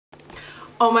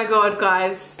Oh my god,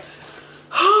 guys.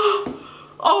 Oh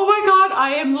my god,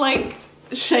 I am like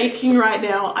shaking right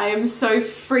now. I am so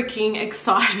freaking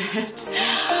excited.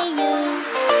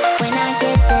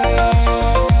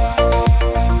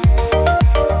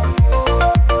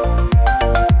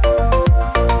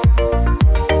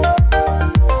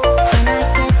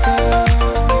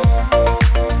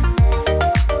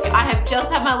 I have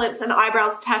just had my lips and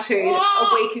eyebrows tattooed a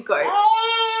week ago.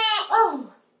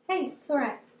 Oh, hey, it's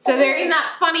alright. So they're in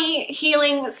that funny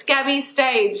healing scabby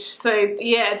stage. So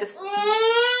yeah, just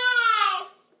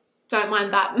don't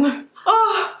mind that.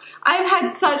 Oh, I've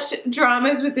had such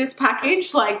dramas with this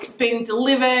package, like being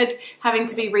delivered, having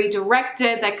to be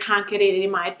redirected, they can't get it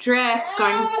in my address,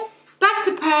 going back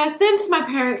to Perth, then to my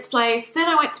parents' place, then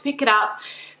I went to pick it up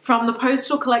from the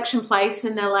postal collection place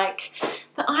and they're like,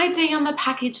 the ID on the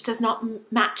package does not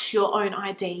match your own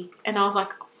ID. And I was like,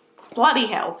 bloody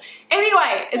hell.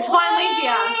 Anyway, it's finally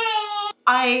here.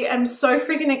 I am so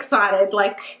freaking excited.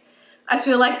 Like, I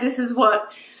feel like this is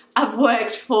what I've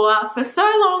worked for so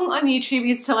long on YouTube,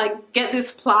 is to like get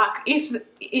this plaque,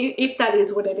 if that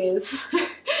is what it is.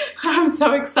 I'm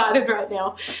so excited right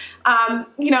now.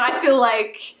 You know, I feel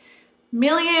like 1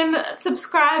 million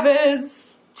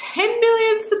subscribers, 10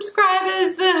 million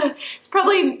subscribers, it's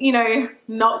probably, you know,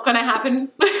 not gonna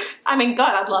happen. I mean,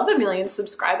 God, I'd love 1 million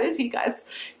subscribers. You guys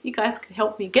could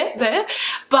help me get there.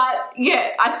 But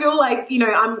yeah, I feel like, you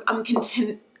know, I'm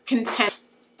content.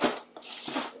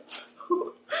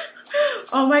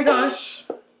 Oh my gosh.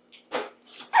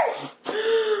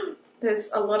 There's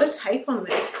a lot of tape on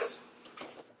this.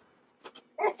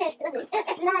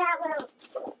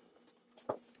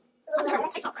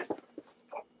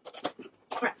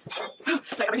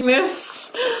 So I'm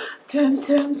this. Dun,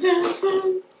 dun, dun,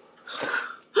 dun.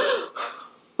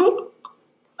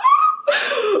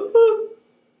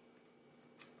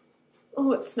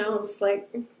 Oh, it smells like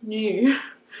new.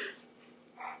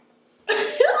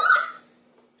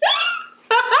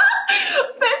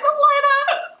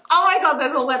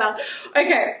 There's a letter.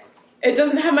 Okay, it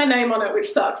doesn't have my name on it,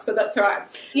 which sucks, but that's all right.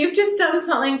 You've just done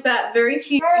something that very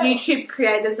few YouTube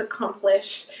creators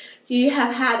accomplish. You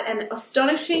have had an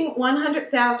astonishing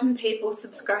 100,000 people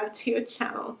subscribe to your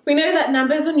channel. We know that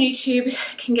numbers on YouTube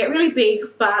can get really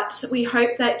big, but we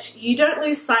hope that you don't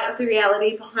lose sight of the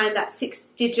reality behind that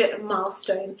 6-digit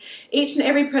milestone. Each and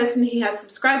every person who has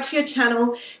subscribed to your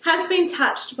channel has been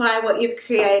touched by what you've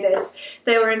created.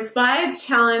 They were inspired,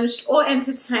 challenged, or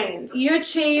entertained. You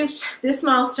achieved this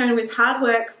milestone with hard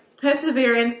work,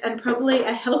 perseverance, and probably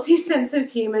a healthy sense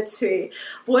of humor too.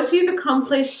 What you've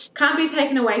accomplished can't be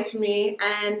taken away from you,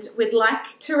 and we'd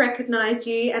like to recognize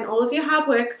you and all of your hard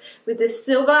work with this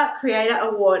Silver Creator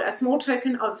Award, a small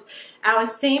token of our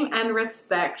esteem and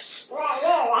respect.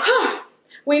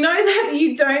 We know that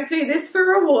you don't do this for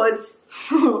rewards.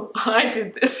 I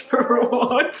did this for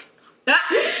rewards.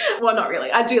 Well, not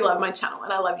really. I do love my channel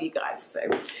and I love you guys. So,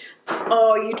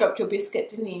 oh, you dropped your biscuit,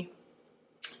 didn't you?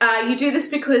 You do this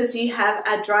because you have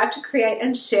a drive to create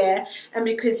and share, and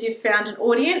because you've found an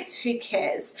audience who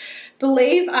cares.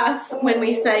 Believe us when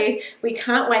we say we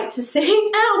can't wait to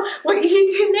see what you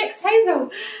do next, Hazel.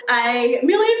 1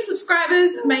 million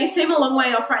subscribers may seem a long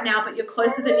way off right now, but you're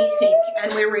closer than you think,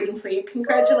 and we're rooting for you.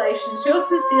 Congratulations. Yours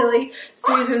sincerely,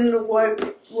 Susan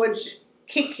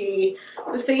Wojcicki,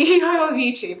 the CEO of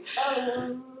YouTube.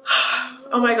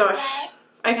 Oh my gosh.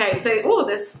 Okay, so, oh,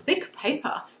 there's thick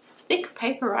paper. Thick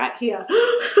paper right here.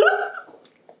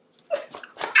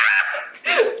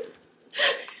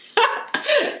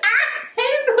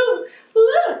 Hazel,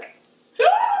 look.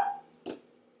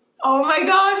 Oh my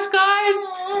gosh,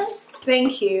 guys.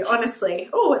 Thank you, honestly.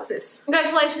 Oh, what's this?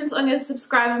 Congratulations on your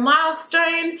subscriber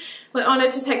milestone. We're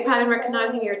honored to take part in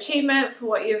recognizing your achievement for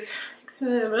what you've...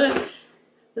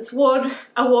 This award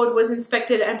was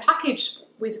inspected and packaged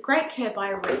with great care by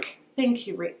Rick. Thank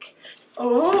you, Rick.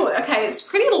 Oh, okay, it's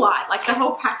pretty light. Like, the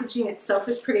whole packaging itself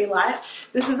is pretty light.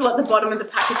 This is what the bottom of the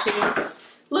packaging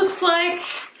looks like.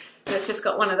 And it's just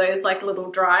got one of those, like,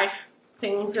 little dry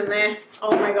things in there.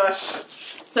 Oh my gosh.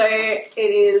 So it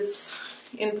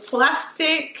is in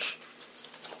plastic.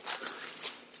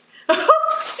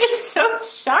 It's so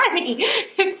shiny.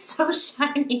 It's so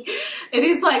shiny. It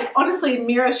is, like, honestly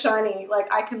mirror shiny. Like,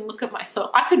 I can look at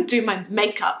myself. I could do my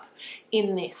makeup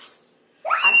in this.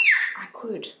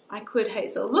 I could,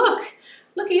 Hazel. Look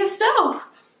at yourself.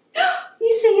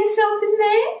 You see yourself in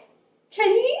there?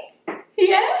 Can you?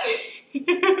 Yeah?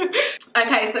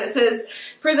 Okay, so it says,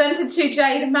 presented to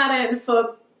Jade Madden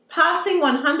for passing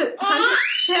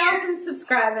 100,000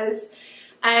 subscribers.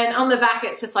 And on the back,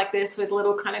 it's just like this with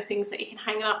little kind of things that you can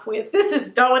hang it up with. This is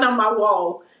going on my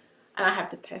wall. and I have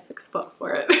the perfect spot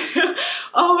for it.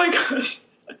 Oh my gosh.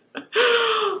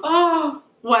 Oh,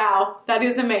 wow. That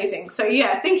is amazing. So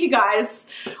yeah, thank you guys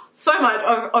so much.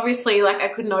 Obviously, like, I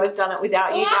could not have done it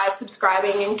without you guys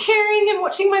subscribing and caring and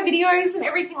watching my videos and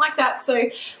everything like that. So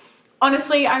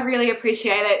honestly, I really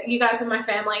appreciate it. You guys are my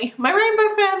family, my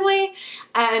rainbow family.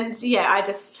 And yeah, I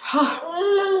just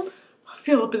I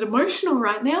feel a bit emotional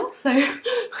right now. So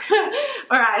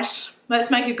all right, let's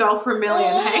make a goal for 1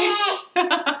 million, hey?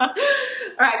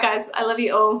 All right, guys, I love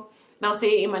you all, and I'll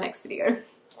see you in my next video.